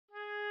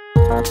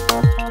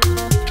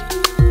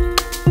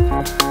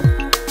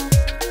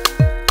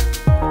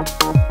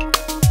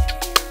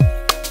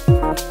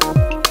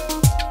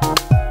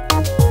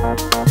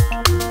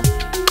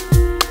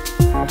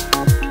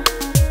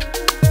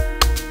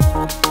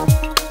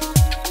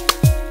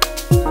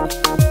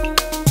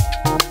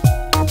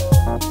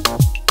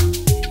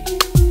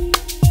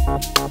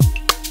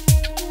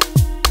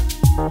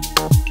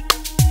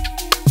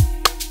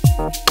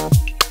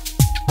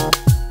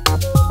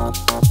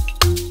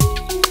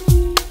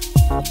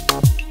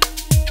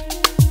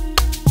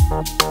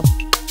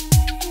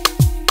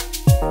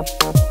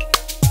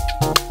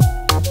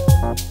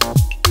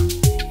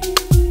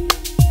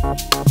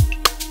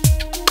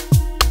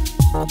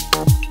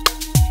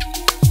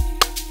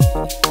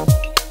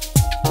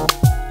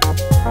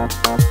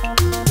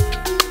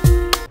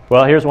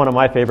Well, here's one of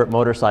my favorite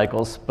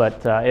motorcycles,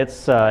 but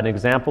it's an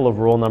example of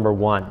rule number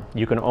 1.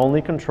 You can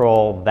only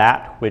control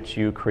that which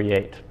you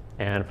create.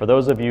 And for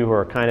those of you who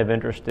are kind of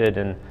interested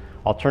in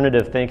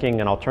alternative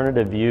thinking and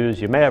alternative views,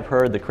 you may have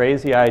heard the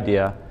crazy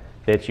idea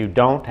that you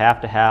don't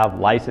have to have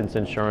license,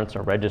 insurance,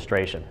 or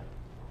registration.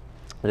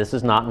 This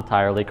is not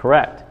entirely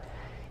correct.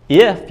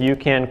 If you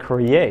can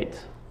create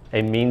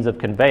a means of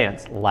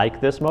conveyance like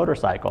this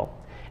motorcycle,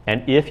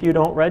 and if you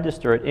don't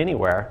register it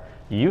anywhere,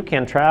 you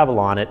can travel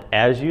on it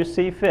as you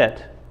see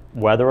fit,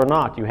 whether or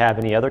not you have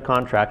any other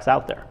contracts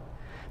out there.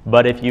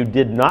 But if you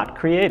did not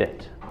create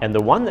it, and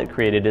the one that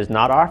created is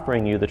not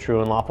offering you the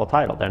true and lawful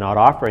title, they're not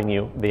offering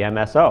you the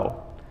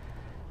MSO,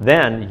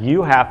 then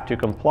you have to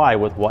comply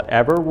with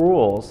whatever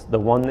rules the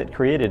one that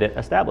created it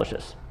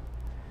establishes.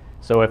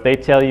 So if they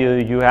tell you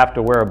you have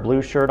to wear a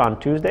blue shirt on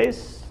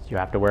Tuesdays, you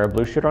have to wear a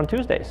blue shirt on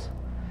Tuesdays.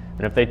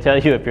 And if they tell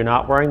you if you're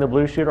not wearing the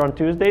blue shirt on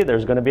Tuesday,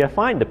 there's going to be a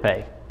fine to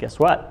pay. Guess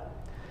what?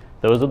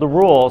 Those are the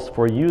rules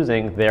for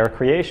using their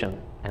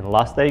creation.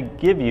 Unless they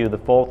give you the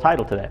full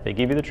title to that. If they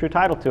give you the true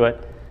title to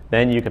it,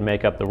 then you can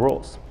make up the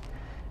rules.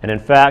 And in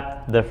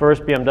fact, the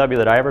first BMW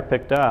that I ever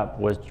picked up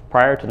was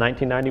prior to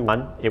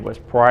 1991. It was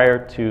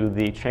prior to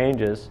the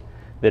changes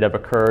that have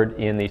occurred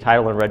in the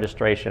Title and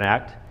Registration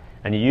Act.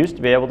 And you used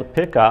to be able to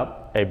pick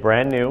up a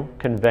brand new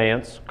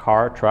conveyance,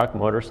 car, truck,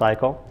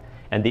 motorcycle,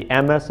 and the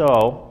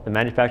MSO, the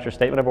manufacturer's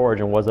statement of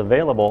origin, was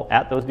available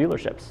at those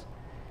dealerships.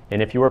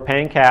 And if you were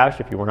paying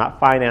cash, if you were not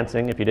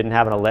financing, if you didn't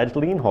have an alleged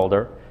lien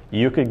holder,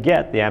 you could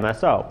get the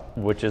MSO,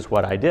 which is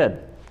what I did.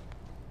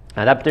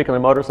 Now that particular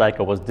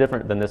motorcycle was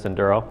different than this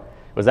Enduro.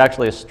 It was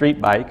actually a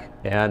street bike,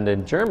 and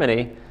in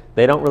Germany,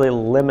 they don't really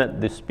limit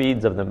the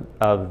speeds of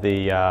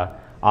the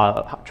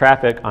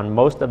traffic on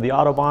most of the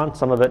Autobahn.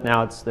 Some of it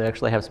now, they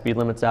actually have speed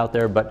limits out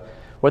there, but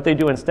what they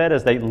do instead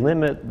is they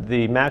limit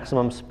the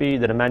maximum speed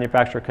that a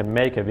manufacturer can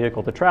make a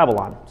vehicle to travel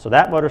on. So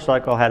that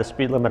motorcycle had a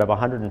speed limit of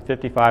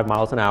 155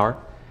 miles an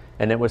hour.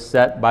 And it was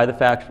set by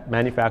the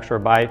manufacturer,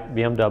 by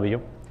BMW.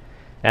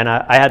 And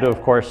I had to,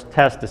 of course,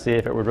 test to see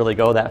if it would really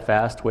go that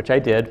fast, which I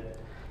did.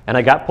 And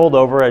I got pulled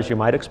over, as you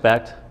might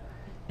expect.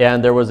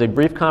 And there was a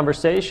brief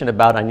conversation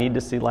about I need to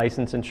see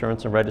license,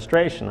 insurance, and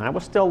registration. I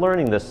was still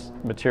learning this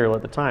material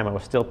at the time. I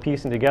was still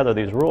piecing together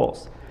these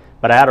rules.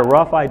 But I had a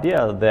rough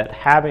idea that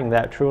having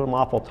that true and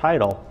lawful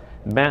title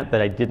meant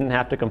that I didn't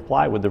have to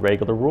comply with the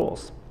regular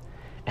rules.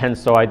 And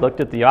so I looked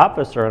at the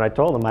officer and I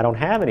told him I don't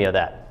have any of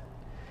that.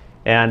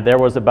 And there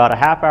was about a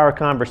half-hour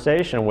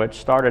conversation which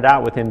started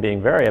out with him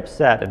being very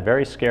upset and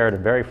very scared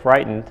and very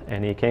frightened,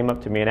 and he came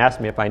up to me and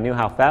asked me if I knew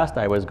how fast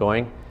I was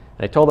going.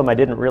 And I told him I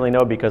didn't really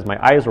know because my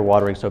eyes were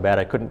watering so bad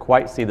I couldn't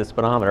quite see the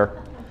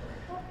speedometer.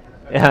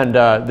 And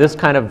this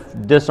kind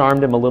of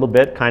disarmed him a little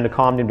bit, kind of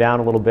calmed him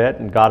down a little bit,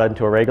 and got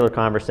into a regular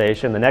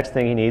conversation. The next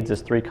thing he needs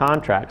is 3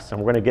 contracts,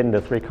 and we're going to get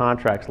into 3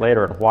 contracts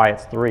later and why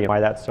it's 3 and why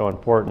that's so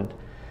important.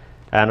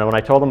 And when I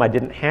told him I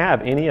didn't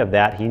have any of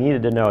that, he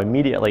needed to know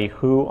immediately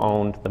who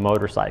owned the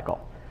motorcycle.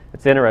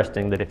 It's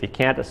interesting that if you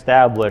can't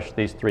establish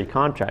these 3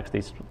 contracts,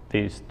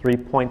 these 3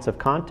 points of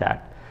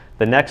contact,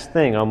 the next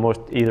thing,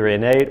 almost either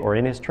innate or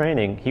in his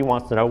training, he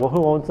wants to know, well,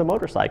 who owns the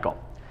motorcycle?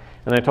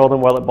 And I told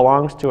him, well, it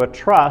belongs to a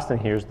trust,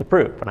 and here's the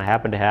proof. And I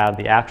happen to have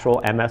the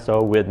actual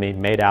MSO with me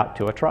made out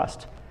to a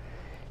trust.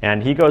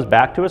 And he goes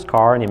back to his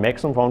car, and he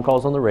makes some phone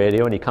calls on the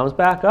radio, and he comes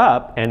back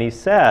up, and he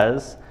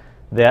says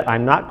that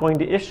I'm not going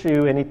to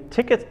issue any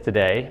tickets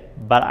today,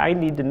 but I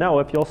need to know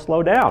if you'll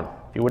slow down,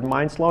 if you wouldn't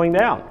mind slowing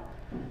down.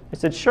 I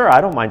said, sure, I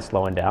don't mind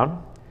slowing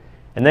down.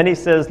 And then he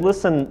says,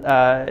 listen,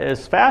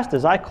 as fast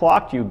as I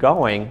clocked you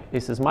going, he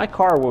says, my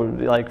car would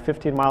be like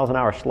 15 miles an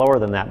hour slower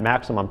than that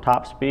maximum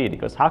top speed. He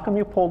goes, how come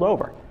you pulled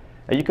over?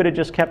 You could have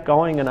just kept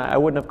going and I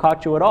wouldn't have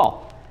caught you at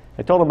all.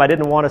 I told him I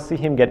didn't want to see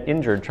him get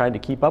injured trying to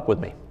keep up with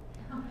me.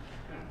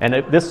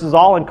 And this is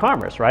all in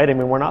commerce, right? I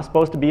mean, we're not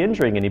supposed to be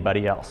injuring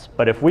anybody else.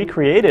 But if we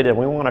create it and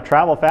we want to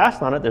travel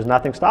fast on it, there's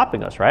nothing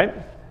stopping us, right?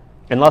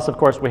 Unless, of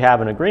course, we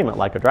have an agreement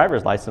like a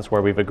driver's license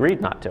where we've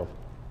agreed not to.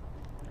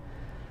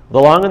 The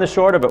long and the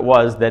short of it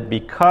was that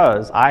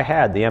because I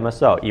had the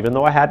MSO, even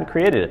though I hadn't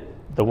created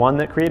it, the one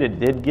that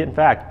created it did, in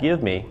fact,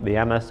 give me the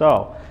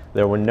MSO.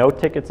 There were no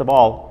tickets of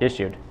all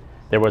issued.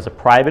 There was a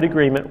private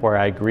agreement where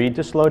I agreed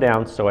to slow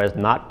down so as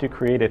not to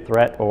create a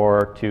threat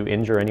or to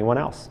injure anyone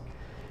else.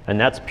 And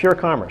that's pure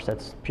commerce.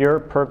 That's pure,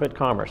 perfect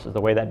commerce is the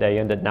way that day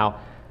ended. Now,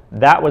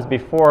 that was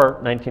before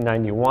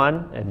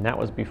 1991, and that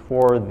was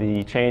before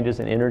the changes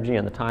in energy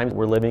and the times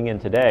we're living in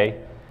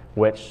today,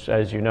 which,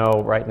 as you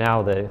know, right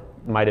now, they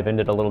might have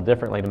ended a little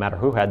differently no matter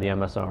who had the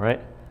MSO,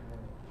 right?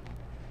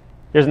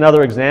 Here's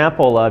another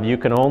example of you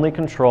can only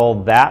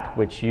control that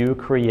which you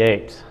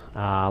create.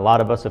 A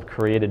lot of us have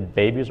created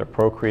babies or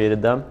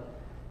procreated them,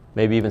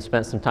 maybe even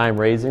spent some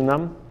time raising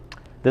them.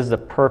 This is a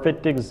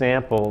perfect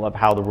example of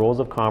how the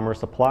rules of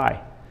commerce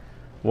apply.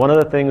 One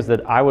of the things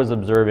that I was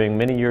observing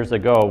many years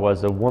ago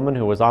was a woman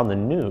who was on the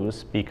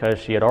news because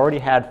she had already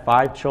had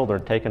 5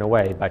 children taken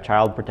away by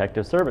Child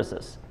Protective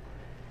Services.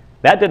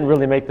 That didn't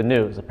really make the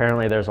news.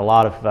 Apparently there's a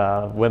lot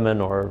of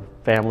women or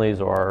families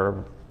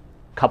or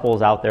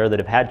couples out there that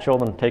have had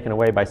children taken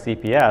away by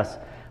CPS.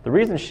 The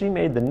reason she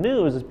made the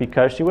news is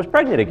because she was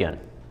pregnant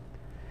again.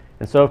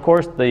 And so, of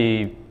course,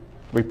 the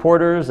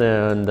reporters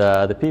and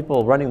the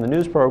people running the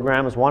news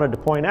programs wanted to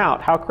point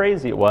out how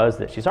crazy it was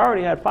that she's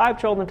already had 5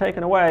 children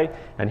taken away,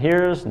 and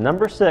here's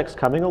number 6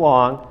 coming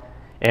along,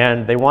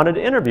 and they wanted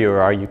to interview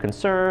her. Are you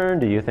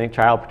concerned? Do you think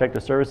Child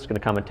Protective Service is going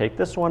to come and take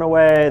this one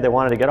away? They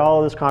wanted to get all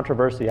of this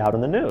controversy out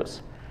in the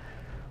news.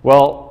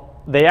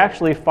 Well, they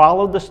actually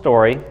followed the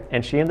story,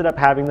 and she ended up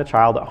having the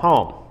child at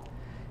home.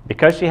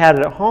 Because she had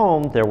it at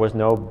home, there was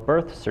no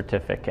birth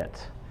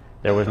certificate.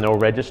 There was no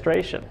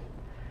registration.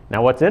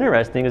 Now what's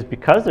interesting is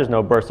because there's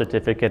no birth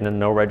certificate and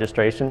no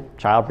registration,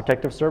 Child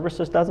Protective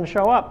Services doesn't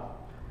show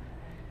up.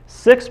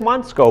 6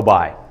 months go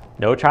by,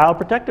 no Child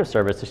Protective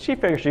Services. She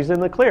figures she's in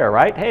the clear,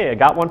 right? Hey, I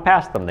got one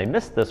past them, they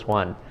missed this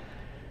one.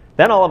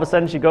 Then all of a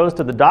sudden she goes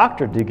to the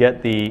doctor to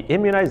get the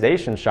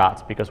immunization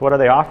shots, because what are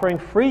they offering?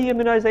 Free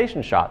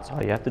immunization shots.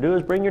 All you have to do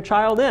is bring your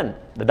child in.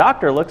 The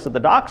doctor looks at the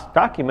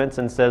documents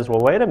and says, well,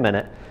 wait a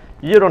minute,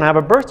 you don't have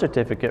a birth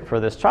certificate for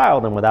this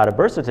child, and without a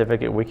birth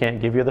certificate we can't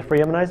give you the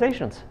free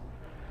immunizations.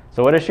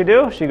 So what does she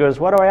do? She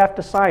goes, what do I have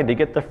to sign to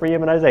get the free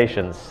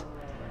immunizations?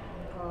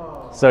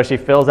 So she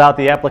fills out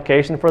the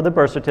application for the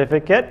birth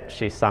certificate,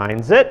 she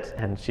signs it,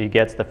 and she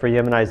gets the free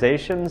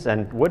immunizations,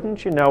 and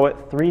wouldn't you know it,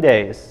 3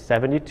 days,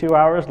 72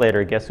 hours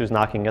later, guess who's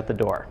knocking at the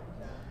door?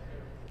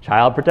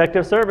 Child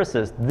Protective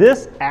Services.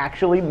 This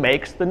actually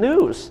makes the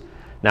news.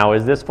 Now,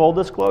 is this full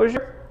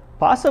disclosure?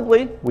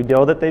 Possibly. We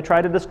know that they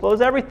try to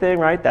disclose everything,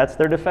 right? That's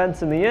their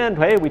defense in the end.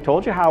 Hey, we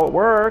told you how it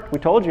worked. We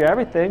told you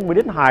everything. We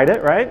didn't hide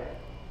it, right?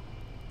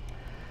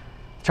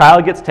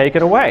 Child gets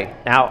taken away.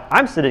 Now,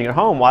 I'm sitting at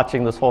home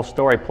watching this whole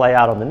story play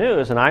out on the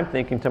news, and I'm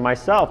thinking to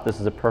myself, this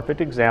is a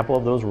perfect example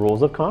of those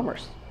rules of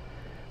commerce.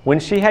 When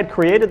she had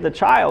created the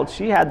child,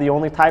 she had the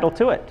only title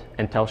to it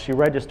until she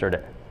registered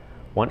it.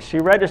 Once she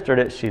registered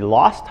it, she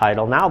lost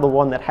title. Now the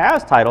one that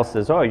has title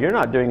says, oh, you're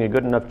not doing a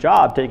good enough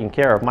job taking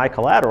care of my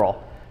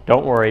collateral.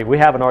 Don't worry, we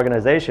have an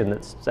organization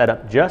that's set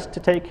up just to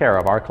take care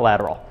of our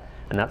collateral.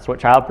 And that's what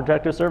Child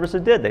Protective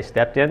Services did. They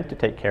stepped in to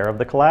take care of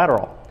the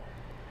collateral.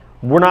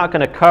 We're not going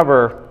to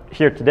cover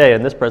here today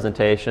in this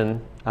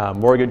presentation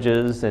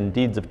mortgages and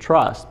deeds of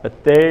trust,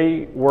 but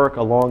they work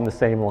along the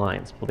same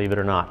lines, believe it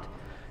or not.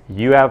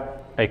 You have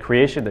a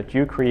creation that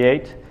you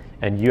create,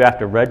 and you have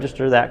to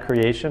register that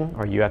creation,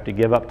 or you have to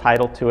give up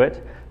title to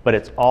it, but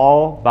it's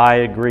all by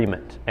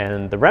agreement,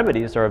 and the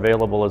remedies are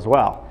available as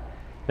well.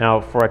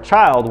 Now, for a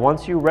child,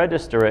 once you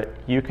register it,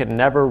 you can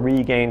never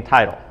regain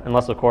title,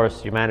 unless, of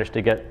course, you manage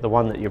to get the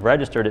one that you've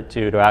registered it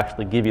to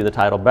actually give you the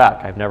title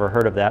back. I've never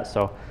heard of that,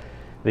 so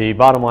the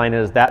bottom line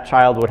is that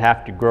child would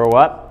have to grow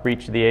up,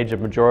 reach the age of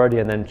majority,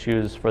 and then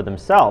choose for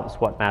themselves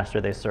what master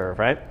they serve,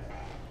 right?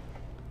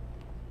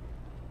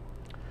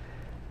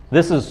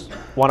 This is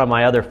one of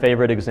my other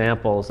favorite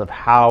examples of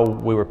how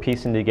we were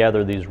piecing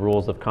together these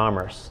rules of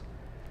commerce.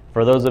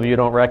 For those of you who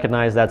don't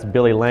recognize, that's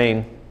Billy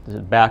Lane, the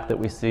back that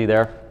we see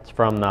there. It's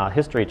from the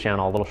History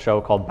Channel, a little show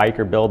called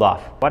Biker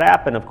Build-Off. What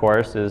happened, of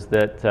course, is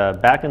that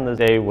back in the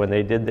day when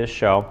they did this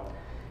show,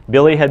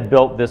 Billy had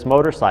built this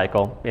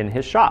motorcycle in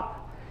his shop.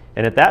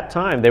 And at that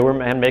time, they were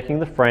making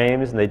the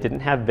frames, and they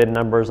didn't have VIN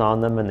numbers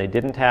on them, and they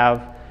didn't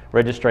have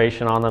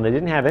registration on them. They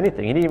didn't have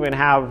anything. He didn't even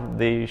have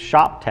the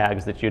shop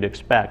tags that you'd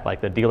expect,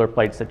 like the dealer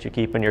plates that you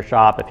keep in your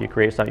shop. If you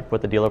create something, you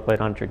put the dealer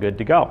plate on it, you're good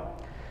to go.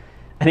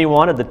 And he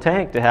wanted the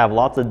tank to have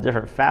lots of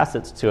different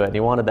facets to it, and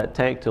he wanted that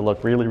tank to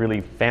look really,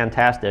 really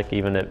fantastic,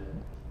 even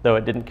though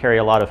it didn't carry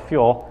a lot of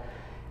fuel.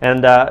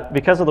 And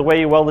because of the way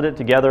he welded it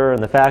together,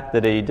 and the fact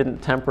that he didn't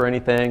temper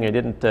anything, he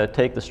didn't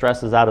take the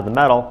stresses out of the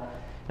metal,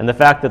 and the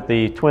fact that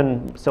the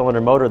twin-cylinder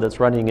motor that's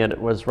running it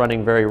was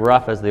running very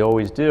rough, as they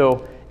always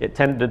do, it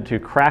tended to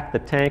crack the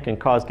tank and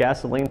cause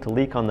gasoline to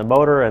leak on the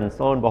motor, and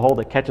lo and behold,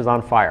 it catches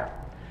on fire.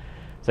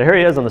 So here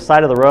he is on the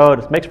side of the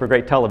road. It makes for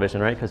great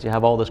television, right? Because you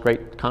have all this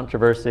great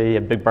controversy,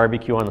 a big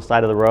barbecue on the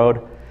side of the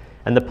road.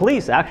 And the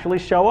police actually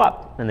show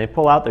up, and they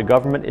pull out their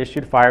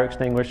government-issued fire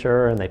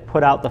extinguisher, and they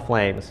put out the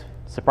flames,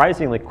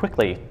 surprisingly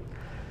quickly.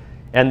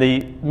 And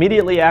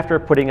immediately after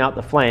putting out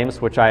the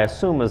flames, which I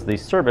assume is the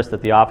service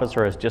that the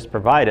officer has just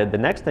provided, the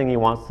next thing he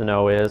wants to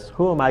know is,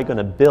 who am I going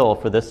to bill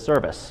for this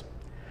service?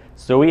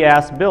 So we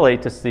asked Billy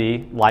to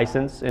see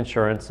license,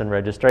 insurance, and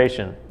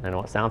registration. I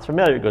know it sounds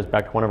familiar. It goes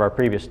back to one of our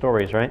previous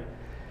stories, right?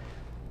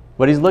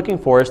 What he's looking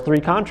for is 3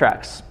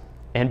 contracts.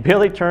 And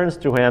Billy turns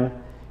to him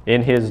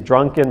in his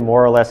drunken,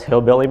 more or less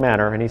hillbilly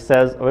manner, and he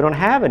says, we don't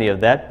have any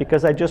of that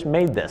because I just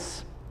made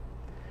this.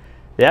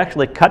 They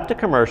actually cut to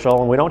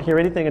commercial, and we don't hear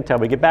anything until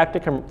we get back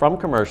to from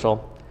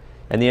commercial,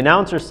 and the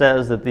announcer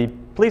says that the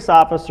police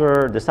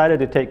officer decided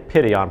to take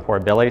pity on poor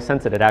Billy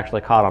since it had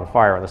actually caught on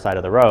fire on the side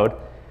of the road,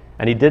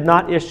 and he did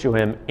not issue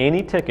him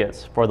any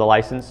tickets for the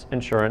license,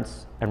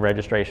 insurance, and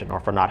registration, or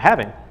for not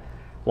having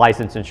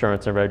license,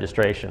 insurance, and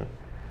registration.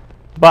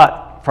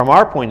 But from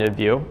our point of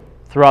view,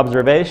 through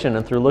observation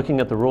and through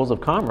looking at the rules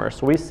of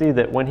commerce, we see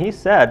that when he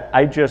said,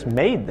 I just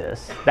made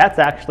this, that's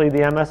actually the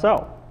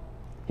MSO.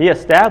 He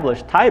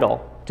established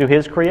title to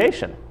his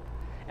creation.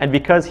 And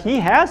because he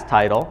has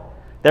title,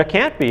 there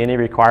can't be any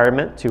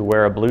requirement to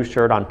wear a blue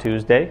shirt on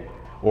Tuesday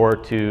or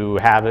to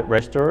have it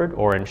registered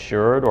or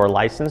insured or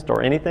licensed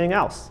or anything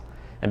else.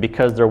 And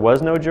because there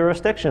was no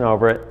jurisdiction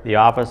over it, the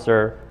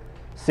officer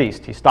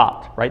ceased. He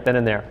stopped right then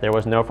and there. There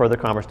was no further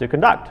commerce to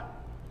conduct.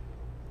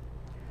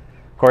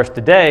 Of course,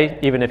 today,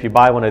 even if you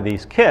buy one of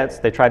these kits,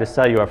 they try to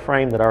sell you a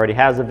frame that already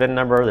has a VIN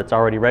number that's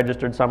already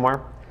registered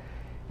somewhere.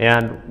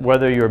 And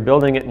whether you're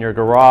building it in your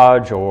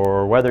garage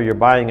or whether you're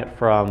buying it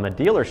from a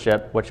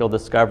dealership, what you'll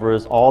discover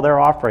is all they're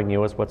offering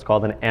you is what's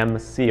called an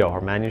MCO, or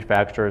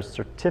Manufacturer's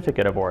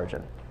Certificate of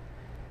Origin.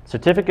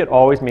 Certificate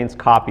always means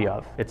copy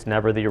of. It's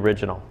never the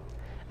original.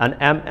 An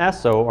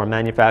MSO, or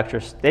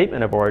Manufacturer's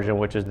Statement of Origin,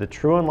 which is the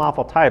true and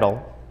lawful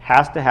title,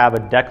 has to have a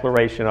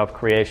declaration of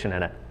creation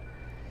in it.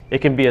 It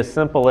can be as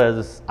simple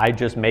as, I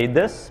just made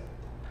this,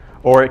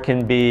 or it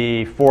can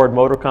be Ford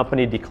Motor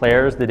Company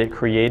declares that it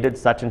created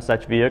such and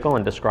such vehicle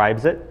and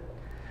describes it.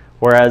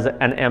 Whereas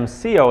an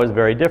MCO is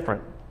very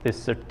different. The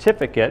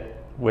certificate,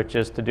 which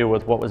is to do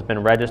with what has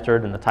been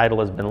registered and the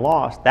title has been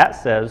lost,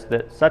 that says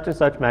that such and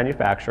such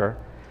manufacturer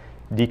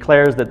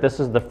declares that this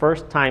is the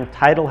first time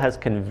title has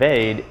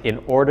conveyed in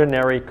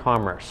ordinary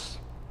commerce.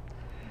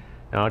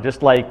 Now,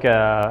 just like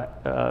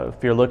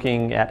if you're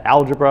looking at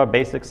algebra,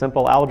 basic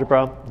simple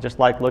algebra, just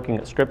like looking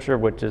at scripture,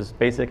 which is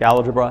basic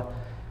algebra,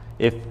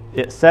 if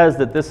it says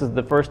that this is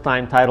the first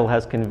time title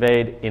has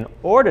conveyed in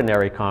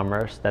ordinary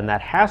commerce, then that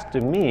has to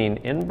mean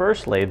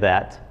inversely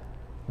that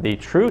the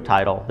true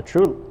title, the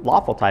true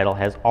lawful title,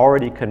 has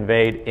already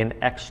conveyed in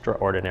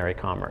extraordinary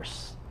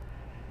commerce.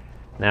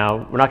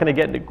 Now, we're not going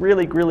to get into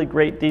really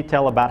great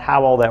detail about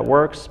how all that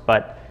works,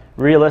 but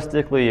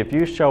realistically, if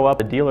you show up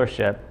at a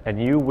dealership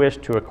and you wish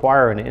to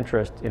acquire an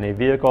interest in a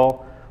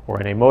vehicle or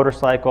in a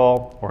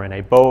motorcycle or in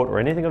a boat or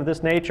anything of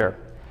this nature,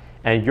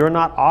 and you're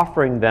not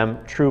offering them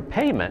true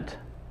payment,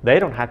 they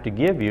don't have to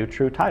give you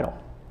true title.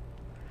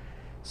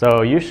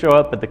 So you show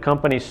up at the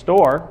company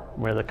store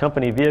where the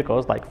company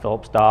vehicles like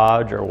Phillips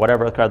Dodge or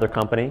whatever other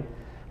company,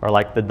 or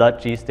like the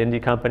Dutch East India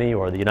Company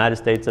or the United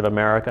States of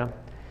America,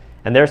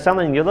 and they're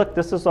selling you, look,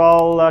 this is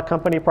all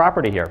company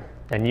property here.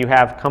 And you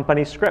have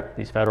company script,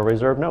 these Federal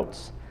Reserve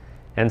notes.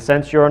 And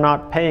since you're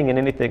not paying in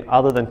anything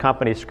other than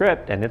company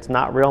script and it's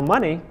not real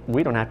money,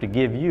 we don't have to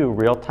give you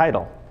real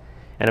title.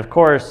 And of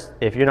course,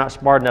 if you're not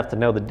smart enough to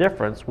know the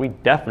difference, we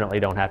definitely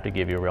don't have to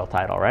give you real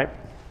title, right?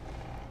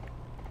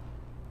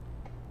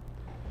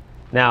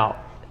 Now,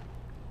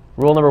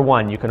 rule number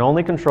 1, you can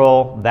only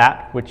control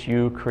that which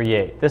you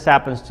create. This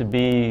happens to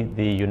be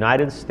the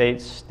United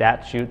States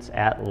statutes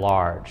at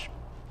large.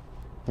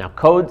 Now,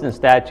 codes and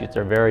statutes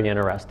are very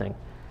interesting.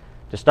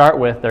 To start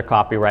with, they're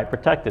copyright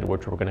protected,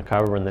 which we're going to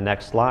cover in the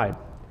next slide.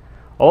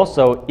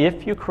 Also,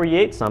 if you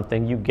create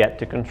something, you get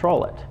to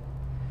control it.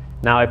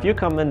 Now, if you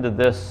come into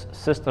this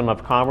system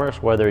of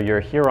commerce, whether you're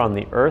here on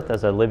the earth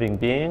as a living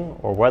being,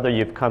 or whether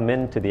you've come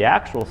into the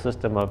actual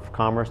system of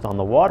commerce on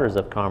the waters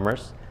of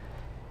commerce,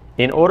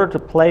 in order to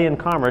play in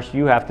commerce,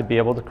 you have to be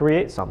able to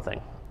create something.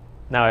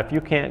 Now, if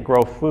you can't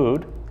grow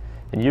food,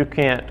 and you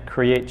can't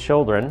create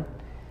children,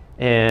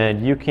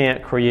 and you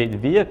can't create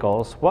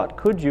vehicles, what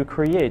could you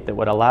create that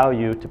would allow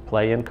you to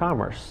play in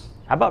commerce?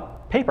 How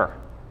about paper?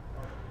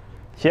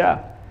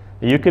 Yeah,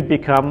 you could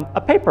become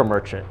a paper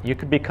merchant. You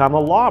could become a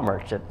law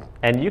merchant.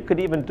 And you could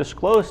even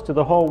disclose to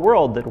the whole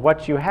world that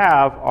what you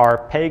have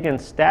are pagan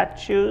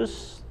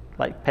statues,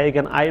 like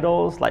pagan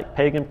idols, like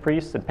pagan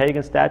priests and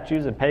pagan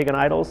statues and pagan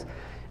idols.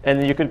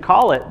 And you could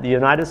call it the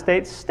United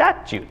States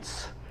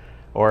statutes,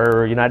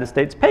 or United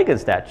States pagan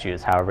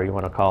statues, however you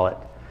want to call it.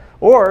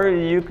 Or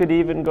you could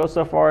even go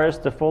so far as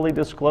to fully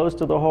disclose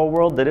to the whole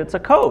world that it's a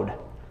code.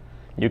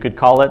 You could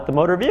call it the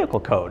motor vehicle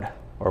code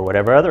or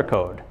whatever other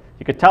code.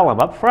 You could tell them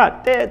up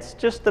front, it's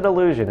just an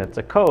illusion, it's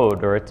a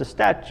code or it's a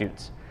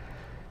statute.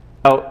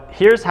 So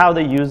here's how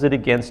they use it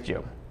against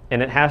you,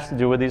 and it has to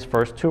do with these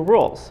first 2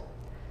 rules.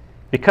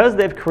 Because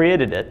they've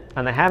created it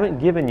and they haven't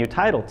given you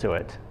title to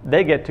it,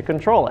 they get to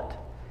control it.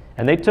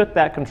 And they took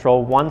that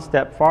control one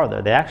step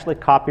farther. They actually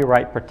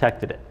copyright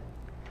protected it.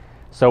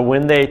 So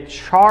when they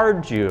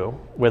charge you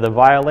with a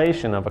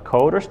violation of a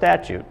code or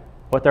statute,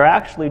 what they're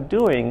actually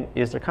doing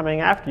is they're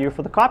coming after you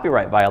for the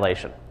copyright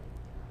violation.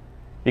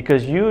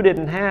 because you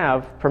didn't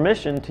have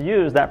permission to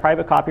use that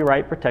private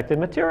copyright protected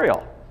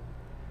material.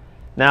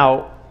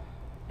 Now,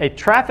 a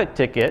traffic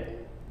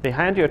ticket, they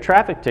hand you a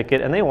traffic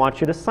ticket and they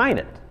want you to sign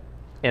it.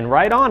 And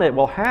right on it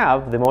will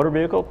have the motor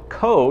vehicle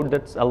code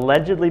that's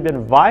allegedly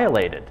been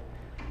violated.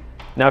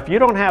 Now, if you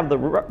don't have the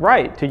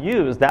right to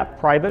use that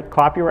private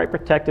copyright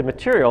protected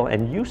material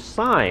and you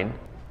sign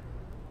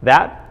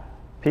that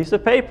piece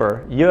of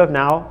paper, you have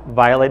now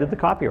violated the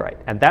copyright.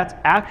 And that's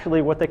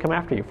actually what they come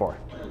after you for.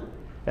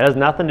 It has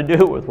nothing to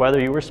do with whether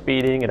you were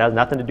speeding. It has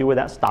nothing to do with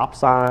that stop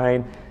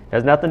sign. It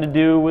has nothing to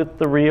do with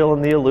the real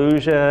and the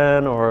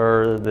illusion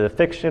or the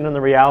fiction and the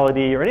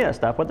reality or any of that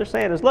stuff. What they're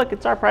saying is, look,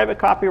 it's our private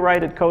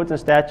copyrighted codes and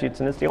statutes,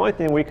 and it's the only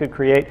thing we could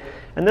create,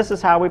 and this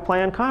is how we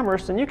play in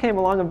commerce, and you came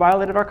along and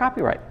violated our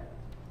copyright.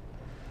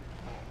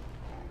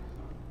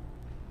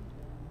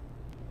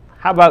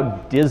 How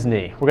about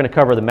Disney? We're going to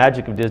cover the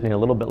magic of Disney a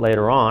little bit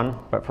later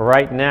on, but for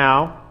right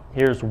now,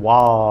 here's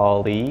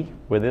Wally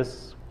with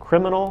this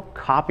criminal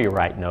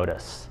copyright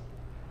notice.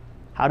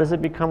 How does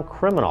it become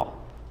criminal?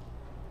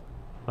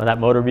 Well, that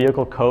motor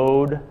vehicle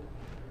code,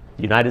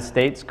 United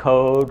States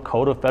code,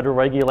 code of federal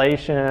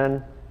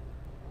regulation,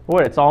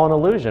 well, it's all an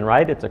illusion,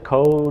 right? It's a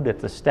code,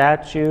 it's a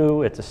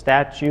statute,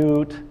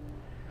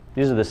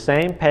 These are the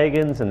same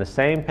pagans in the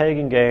same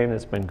pagan game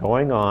that's been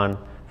going on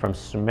from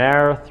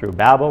Sumer through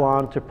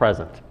Babylon to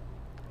present.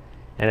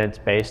 And it's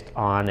based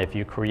on, if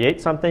you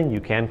create something,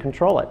 you can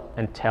control it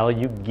until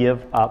you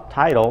give up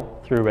title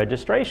through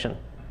registration.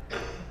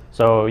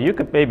 So you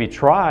could maybe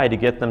try to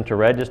get them to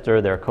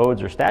register their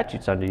codes or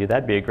statutes under you.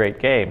 That'd be a great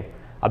game.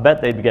 I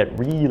bet they'd get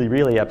really,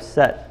 really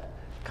upset,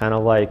 kind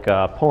of like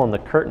pulling the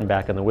curtain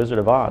back in The Wizard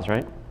of Oz,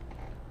 right?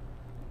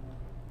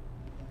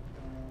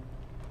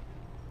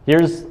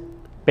 Here's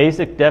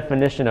basic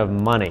definition of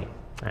money.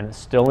 And it's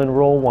still in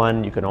Rule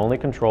 1. You can only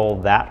control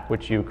that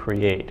which you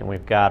create. And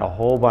we've got a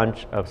whole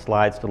bunch of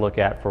slides to look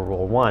at for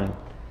Rule 1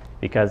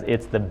 because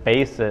it's the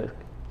basic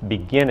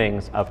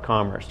beginnings of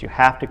commerce. You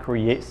have to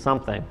create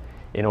something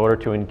in order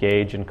to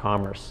engage in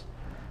commerce.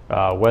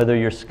 Whether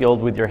you're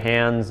skilled with your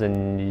hands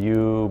and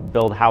you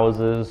build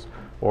houses,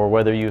 or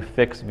whether you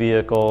fix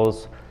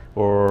vehicles,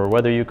 or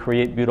whether you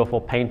create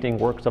beautiful painting,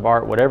 works of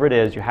art, whatever it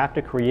is, you have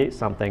to create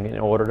something in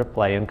order to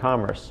play in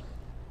commerce.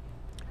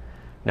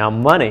 Now,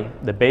 money,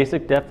 the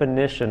basic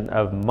definition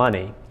of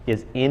money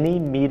is any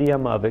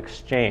medium of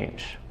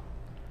exchange.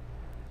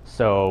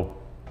 So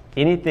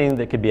anything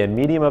that could be a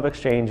medium of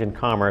exchange in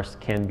commerce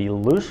can be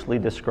loosely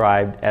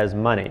described as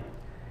money,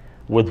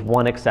 with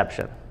one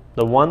exception.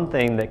 The one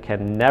thing that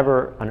can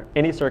never, under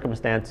any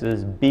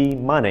circumstances, be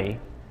money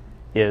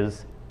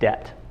is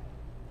debt.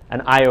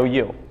 An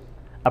IOU,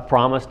 a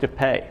promise to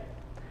pay,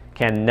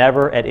 can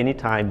never at any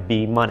time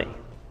be money.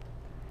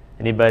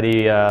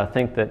 Anybody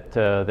think that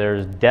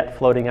there's debt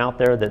floating out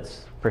there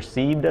that's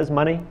perceived as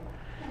money?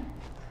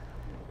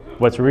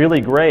 What's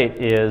really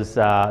great is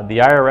the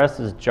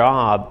IRS's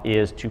job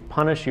is to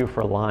punish you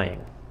for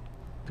lying.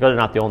 Because they're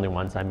not the only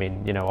ones. I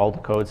mean, you know, all the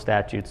codes,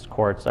 statutes,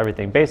 courts,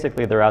 everything.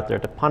 Basically, they're out there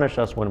to punish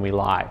us when we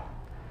lie.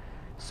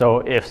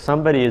 So if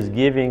somebody is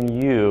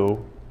giving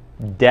you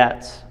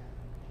debts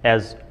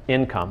as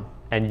income,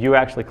 and you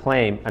actually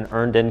claim an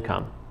earned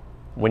income,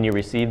 when you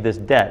receive this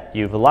debt,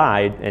 you've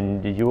lied,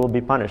 and you will be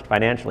punished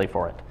financially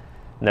for it.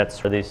 And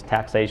that's where these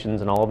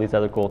taxations and all of these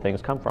other cool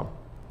things come from.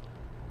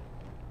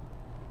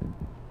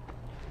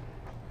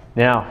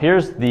 Now,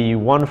 here's the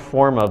one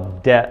form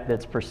of debt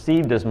that's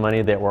perceived as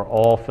money that we're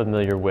all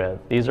familiar with.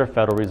 These are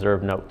Federal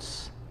Reserve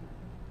notes.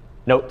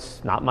 Notes,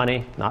 not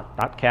money,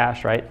 not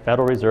cash, right?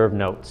 Federal Reserve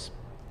notes.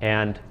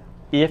 And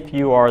if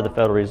you are the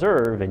Federal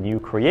Reserve and you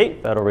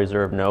create Federal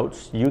Reserve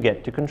notes, you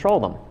get to control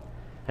them.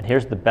 And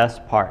here's the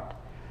best part.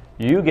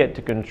 You get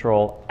to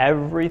control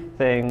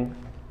everything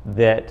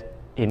that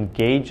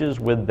engages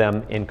with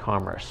them in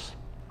commerce.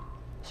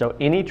 So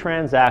any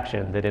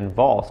transaction that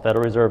involves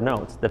Federal Reserve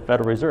notes, the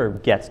Federal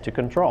Reserve gets to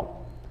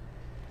control.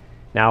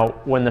 Now,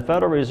 when the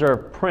Federal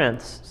Reserve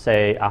prints,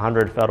 say,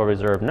 100 Federal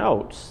Reserve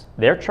notes,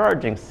 they're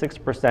charging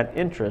 6%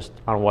 interest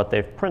on what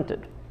they've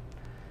printed.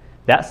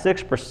 That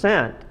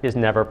 6% is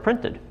never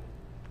printed.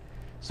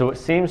 So it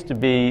seems to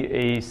be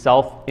a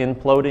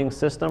self-imploding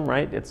system,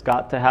 right? It's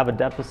got to have a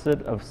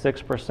deficit of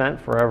 6%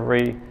 for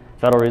every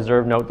Federal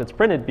Reserve note that's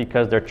printed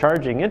because they're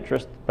charging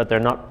interest, but they're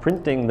not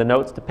printing the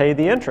notes to pay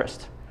the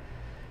interest.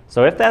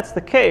 So if that's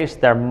the case,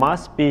 there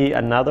must be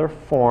another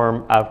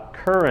form of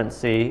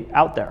currency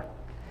out there.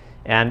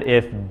 And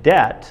if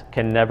debt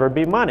can never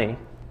be money,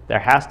 there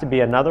has to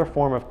be another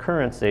form of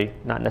currency,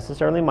 not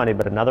necessarily money,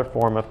 but another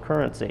form of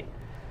currency.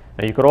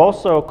 Now you could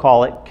also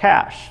call it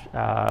cash,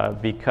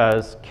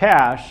 because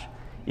cash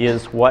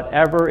is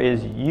whatever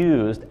is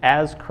used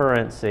as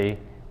currency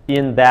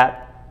in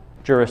that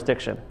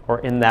jurisdiction, or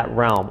in that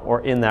realm,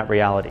 or in that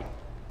reality.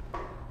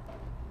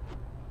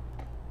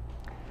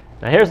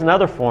 Now here's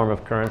another form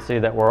of currency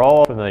that we're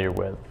all familiar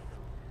with.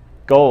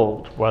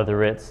 Gold,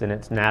 whether it's in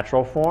its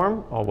natural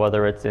form or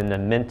whether it's in a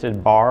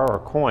minted bar or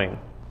coin.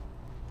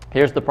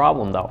 Here's the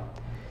problem though.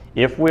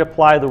 If we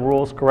apply the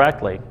rules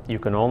correctly, you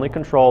can only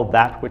control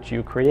that which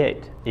you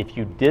create. If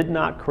you did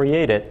not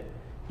create it,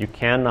 you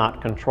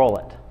cannot control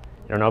it.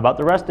 I don't know about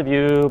the rest of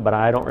you, but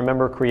I don't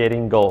remember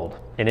creating gold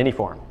in any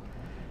form.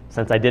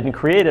 Since I didn't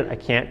create it, I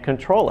can't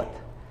control it.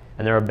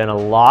 And there have been a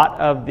lot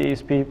of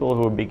these people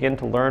who begin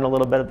to learn a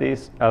little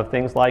bit of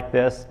things like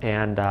this,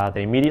 and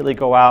they immediately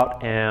go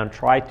out and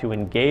try to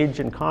engage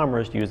in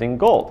commerce using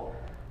gold,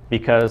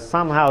 because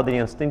somehow they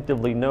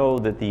instinctively know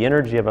that the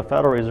energy of a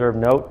Federal Reserve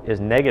note is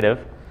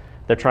negative.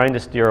 They're trying to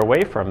steer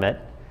away from it.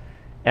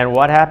 And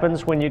what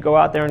happens when you go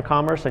out there in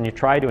commerce and you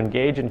try to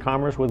engage in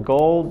commerce with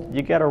gold?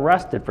 You get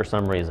arrested for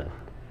some reason.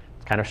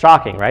 It's kind of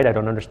shocking, right? I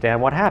don't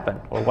understand what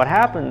happened. Well, what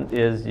happened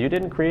is you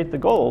didn't create the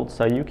gold,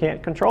 so you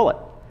can't control it.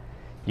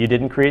 You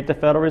didn't create the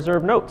Federal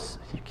Reserve notes.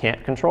 You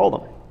can't control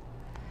them.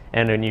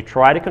 And when you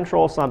try to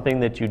control something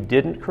that you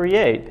didn't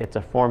create, it's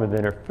a form of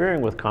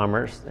interfering with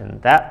commerce,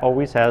 and that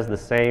always has the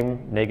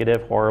same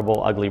negative,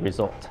 horrible, ugly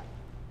result.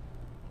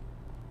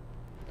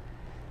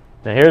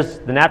 Now here's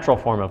the natural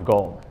form of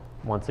gold.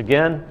 Once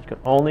again, you can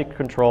only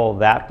control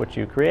that which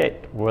you create,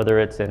 whether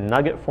it's in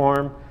nugget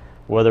form,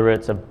 whether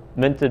it's a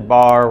minted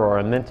bar or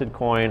a minted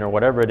coin or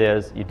whatever it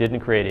is, you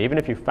didn't create it. Even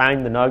if you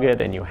find the nugget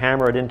and you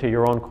hammer it into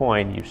your own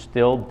coin, you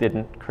still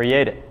didn't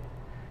create it.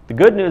 The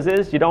good news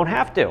is you don't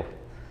have to,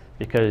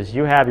 because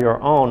you have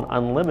your own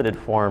unlimited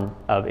form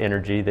of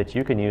energy that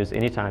you can use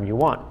anytime you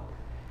want.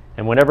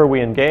 And whenever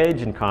we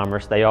engage in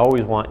commerce, they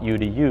always want you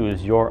to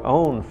use your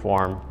own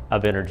form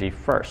of energy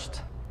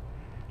first.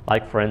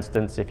 Like, for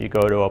instance, if you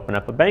go to open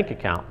up a bank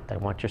account, they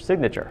want your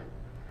signature.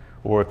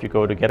 Or if you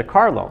go to get a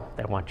car loan,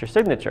 they want your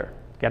signature.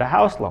 Get a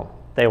house loan,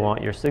 they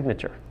want your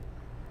signature.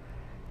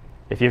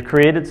 If you've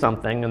created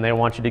something and they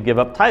want you to give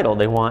up title,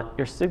 they want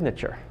your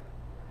signature.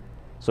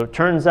 So it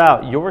turns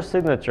out your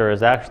signature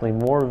is actually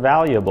more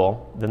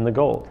valuable than the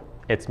gold.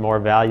 It's more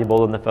valuable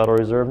than the Federal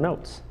Reserve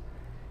notes.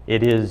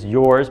 It is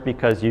yours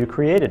because you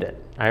created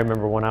it. I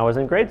remember when I was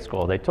in grade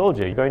school, they told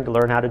you, you're going to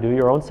learn how to do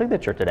your own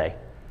signature today.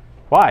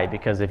 Why?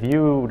 Because if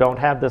you don't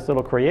have this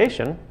little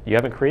creation, you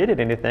haven't created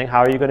anything,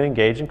 how are you going to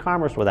engage in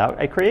commerce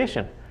without a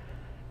creation?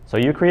 So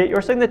you create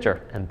your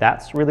signature, and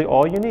that's really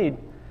all you need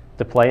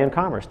to play in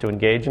commerce, to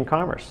engage in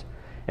commerce.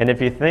 And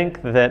if you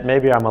think that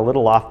maybe I'm a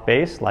little off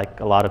base, like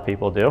a lot of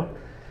people do,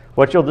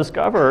 what you'll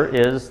discover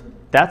is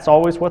that's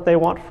always what they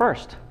want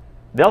first.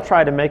 They'll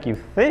try to make you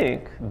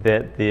think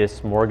that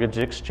this mortgage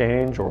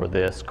exchange or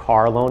this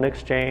car loan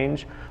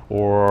exchange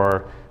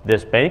or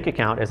this bank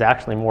account is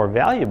actually more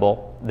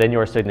valuable than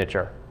your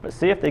signature. But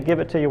see if they give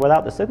it to you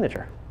without the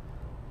signature.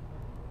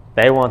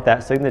 They want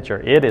that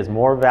signature. It is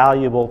more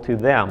valuable to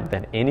them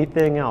than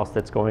anything else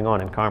that's going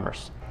on in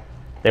commerce.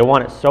 They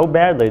want it so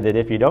badly that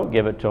if you don't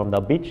give it to them,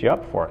 they'll beat you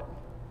up for it.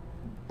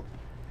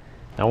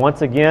 Now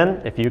once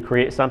again, if you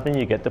create something,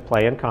 you get to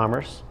play in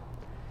commerce.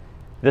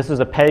 This is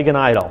a pagan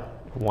idol,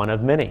 one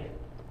of many.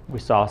 We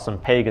saw some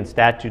pagan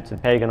statues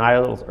and pagan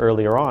idols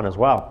earlier on as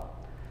well.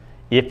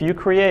 If you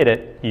create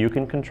it, you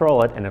can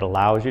control it, and it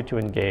allows you to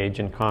engage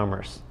in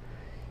commerce.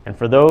 And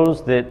for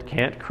those that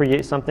can't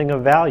create something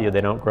of value,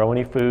 they don't grow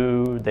any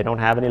food, they don't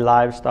have any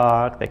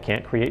livestock, they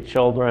can't create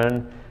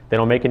children, they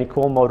don't make any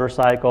cool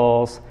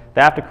motorcycles,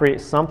 they have to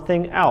create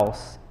something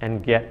else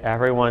and get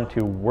everyone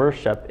to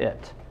worship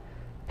it.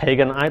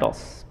 Pagan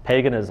idols,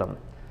 paganism.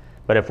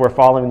 But if we're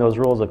following those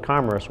rules of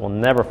commerce, we'll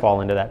never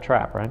fall into that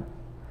trap, right?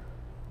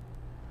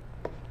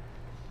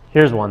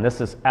 Here's one.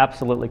 This is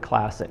absolutely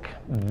classic.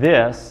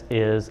 This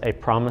is a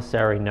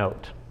promissory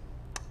note.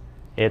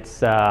 It's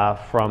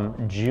from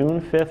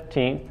June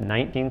 15th,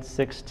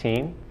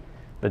 1916.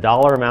 The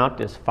dollar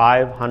amount is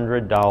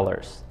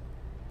 $500.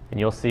 And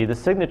you'll see the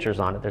signatures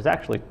on it. There's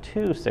actually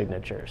 2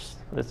 signatures.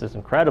 This is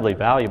incredibly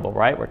valuable,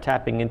 right? We're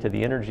tapping into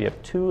the energy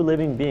of 2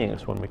 living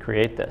beings when we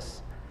create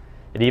this.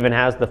 It even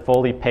has the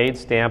fully paid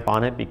stamp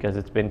on it because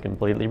it's been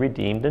completely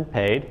redeemed and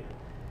paid.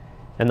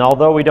 And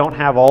although we don't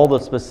have all the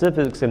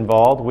specifics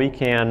involved, we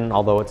can,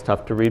 although it's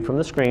tough to read from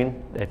the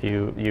screen, if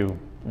you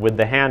with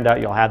the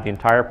handout, you'll have the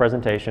entire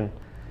presentation,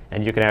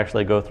 and you can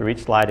actually go through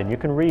each slide and you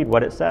can read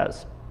what it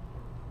says.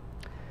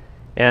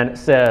 And it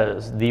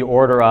says, the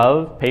order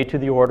of, paid to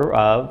the order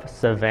of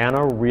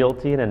Savannah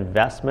Realty and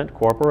Investment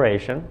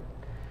Corporation.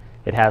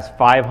 It has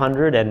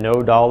 500 and no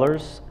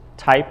dollars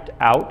typed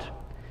out,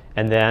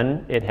 and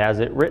then it has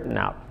it written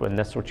out. And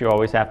that's what you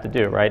always have to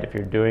do, right? If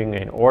you're doing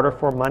an order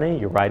for money,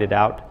 you write it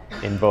out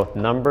in both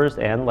numbers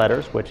and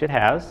letters, which it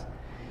has.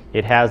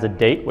 It has a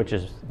date, which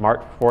is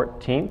March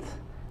 14th,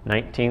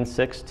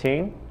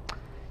 1916.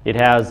 It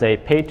has a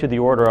paid to the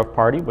order of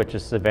party, which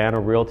is Savannah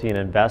Realty and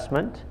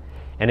Investment.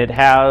 And it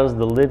has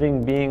the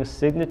living being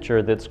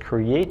signature that's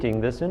creating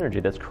this energy,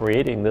 that's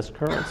creating this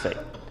currency.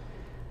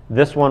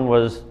 This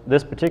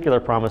particular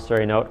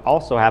promissory note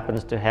also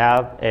happens to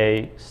have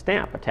a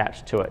stamp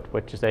attached to it,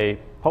 which is a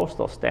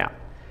postal stamp.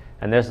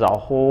 And there's a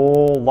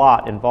whole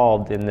lot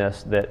involved in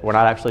this that we're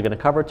not actually going to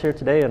cover here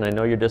today, and I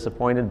know you're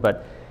disappointed,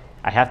 but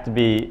I have to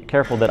be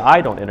careful that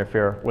I don't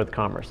interfere with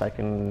commerce. I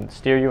can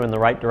steer you in the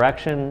right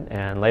direction,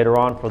 and later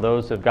on, for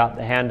those who've got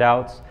the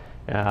handouts,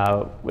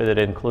 It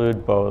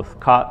include both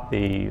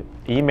the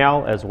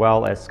email as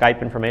well as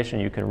Skype information.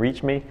 You can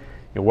reach me.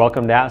 You're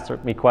welcome to ask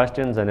me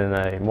questions, and in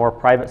a more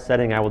private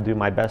setting, I will do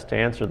my best to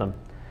answer them.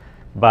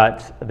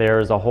 But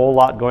there's a whole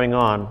lot going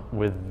on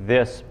with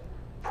this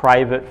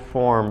private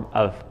form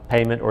of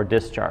payment or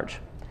discharge.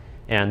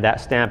 And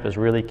that stamp is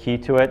really key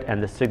to it,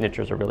 and the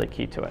signatures are really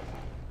key to it.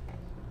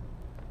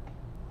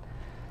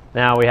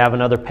 Now we have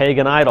another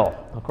pagan idol.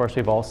 Of course,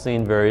 we've all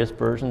seen various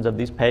versions of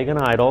these pagan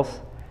idols.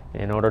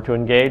 In order to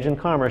engage in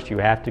commerce, you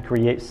have to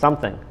create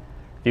something.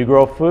 If you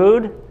grow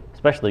food,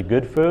 especially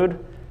good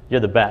food, you're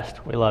the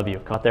best. We love you.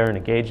 Come out there and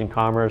engage in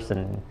commerce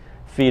and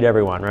feed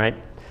everyone, right?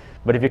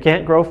 But if you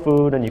can't grow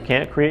food, and you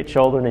can't create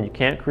children, and you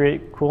can't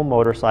create cool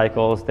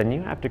motorcycles, then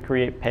you have to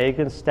create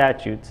pagan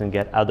statues and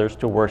get others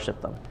to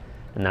worship them.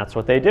 And that's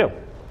what they do.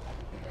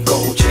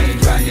 Gold chain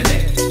round your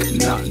neck,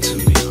 nothing to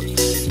me.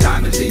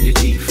 Diamonds in your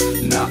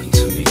teeth, nothing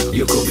to me.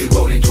 You could be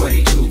rolling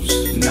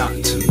 22s,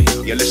 nothing to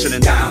me. You're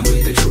listening down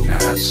with the truth, now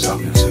that's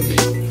something to me.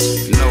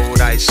 Know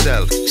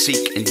thyself,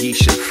 seek and ye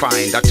shall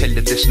find. I tell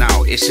you this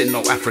now, it's in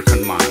no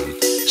African mind.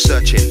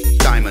 Searching,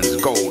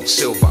 diamonds, gold,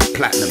 silver,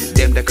 platinum,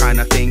 them the kind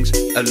of things,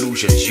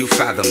 illusions you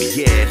fathom.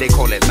 Yeah, they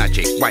call it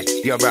magic, right,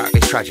 you're right,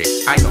 it's tragic,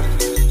 I know.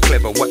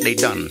 Clever what they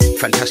done,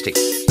 fantastic.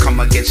 Come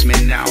against me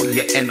now,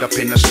 you end up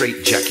in a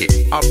straitjacket.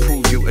 I'll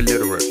prove you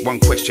illiterate, one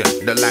question,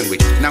 the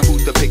language. Now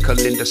who's the pickle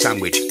in the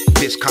sandwich?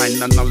 This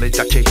kind of knowledge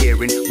that you're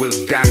hearing will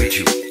damage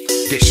you,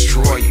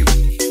 destroy you.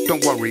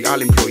 Don't worry,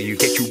 I'll employ you,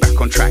 get you back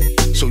on track,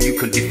 so you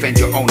can defend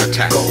your own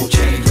attack. Gold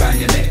chain round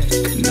your neck,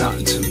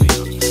 nothing to me.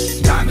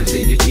 Diamonds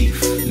in your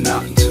teeth,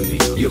 nothing to me.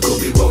 You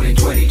could be rolling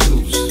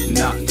 22s,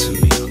 nothing to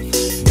me.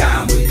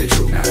 Down with the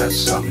truth, now that's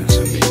something.